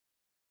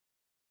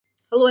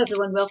Hello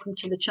everyone, welcome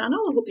to the channel.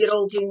 I hope you're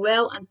all doing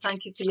well and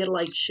thank you for your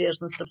likes,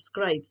 shares and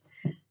subscribes.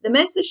 The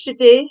message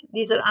today,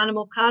 these are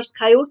animal cards.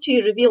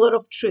 Coyote, revealer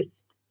of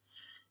truth.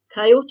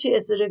 Coyote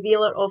is the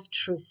revealer of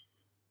truth.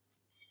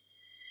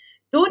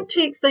 Don't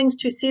take things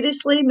too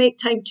seriously, make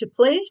time to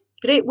play.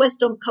 Great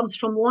wisdom comes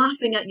from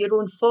laughing at your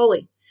own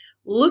folly.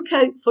 Look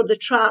out for the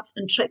traps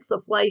and tricks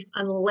of life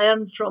and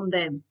learn from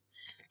them.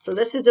 So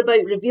this is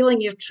about revealing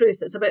your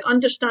truth. It's about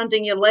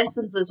understanding your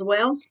lessons as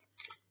well,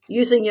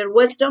 using your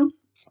wisdom.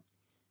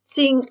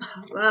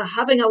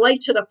 Having a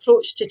lighter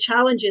approach to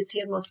challenges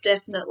here, most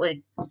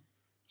definitely.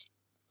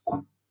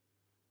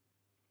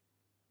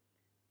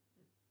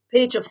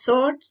 Page of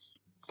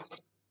Swords,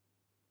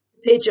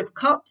 Page of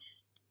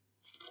Cups,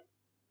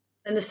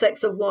 and the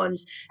Six of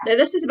Wands. Now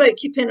this is about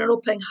keeping an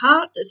open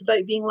heart. It's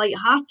about being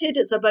light-hearted.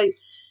 It's about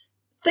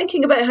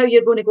thinking about how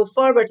you're going to go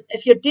forward.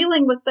 If you're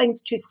dealing with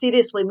things too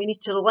seriously, we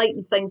need to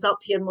lighten things up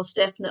here, most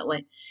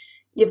definitely.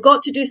 You've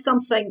got to do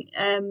something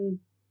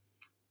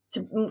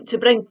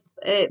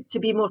to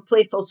be more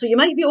playful. So you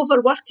might be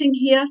overworking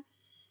here.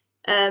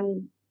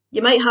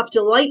 You might have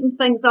to lighten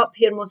things up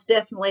here, most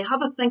definitely.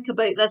 Have a think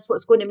about this,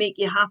 what's going to make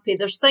you happy.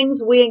 There's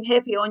things weighing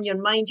heavy on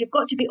your mind. You've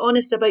got to be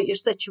honest about your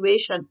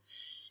situation.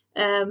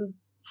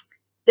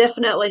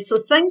 Definitely. So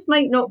things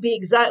might not be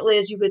exactly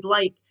as you would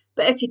like,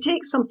 but if you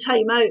take some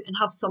time out and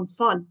have some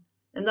fun,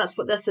 and that's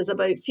what this is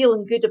about,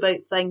 feeling good about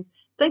things,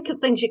 think of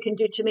things you can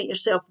do to make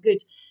yourself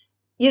good.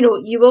 You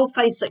know, you will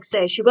find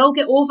success. You will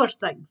get over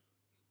things.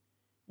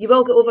 You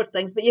will get over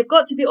things, but you've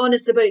got to be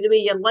honest about the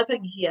way you're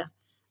living here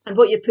and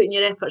what you're putting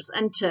your efforts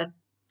into.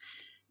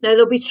 Now,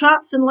 there'll be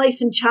traps in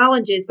life and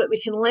challenges, but we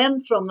can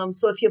learn from them.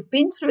 So if you've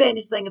been through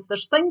anything, if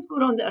there's things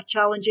going on that are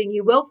challenging,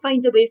 you will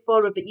find a way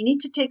forward, but you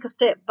need to take a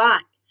step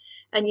back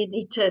and you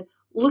need to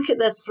look at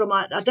this from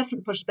a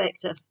different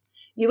perspective.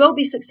 You will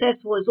be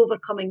successful as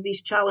overcoming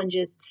these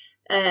challenges,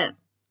 and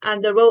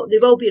they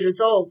will be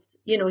resolved.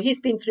 You know,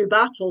 he's been through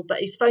battle, but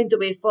he's found a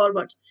way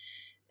forward.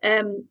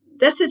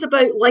 This is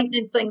about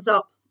lightening things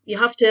up. You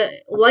have to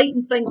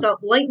lighten things up,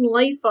 lighten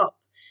life up.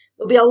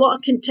 There'll be a lot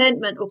of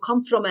contentment will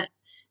come from it.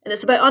 And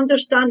it's about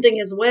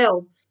understanding as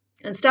well,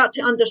 and start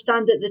to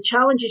understand that the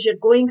challenges you're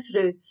going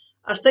through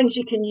are things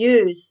you can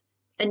use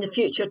in the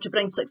future to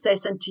bring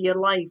success into your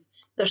life.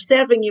 They're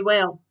serving you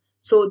well.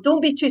 So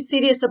don't be too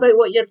serious about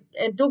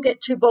and don't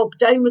get too bogged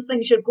down with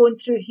things you're going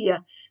through here,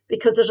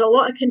 because there's a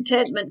lot of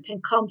contentment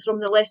can come from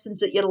the lessons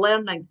that you're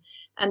learning.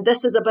 And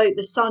this is about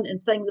the sun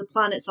and the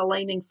planets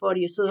aligning for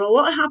you. So there's a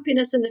lot of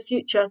happiness in the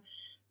future.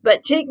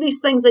 But take these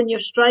things in your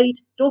stride.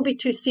 Don't be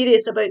too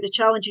serious about the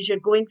challenges you're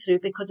going through,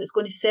 because it's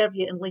going to serve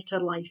you in later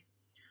life.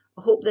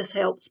 I hope this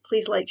helps.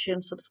 Please like, share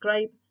and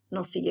subscribe, and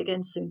I'll see you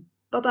again soon.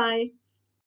 Bye-bye.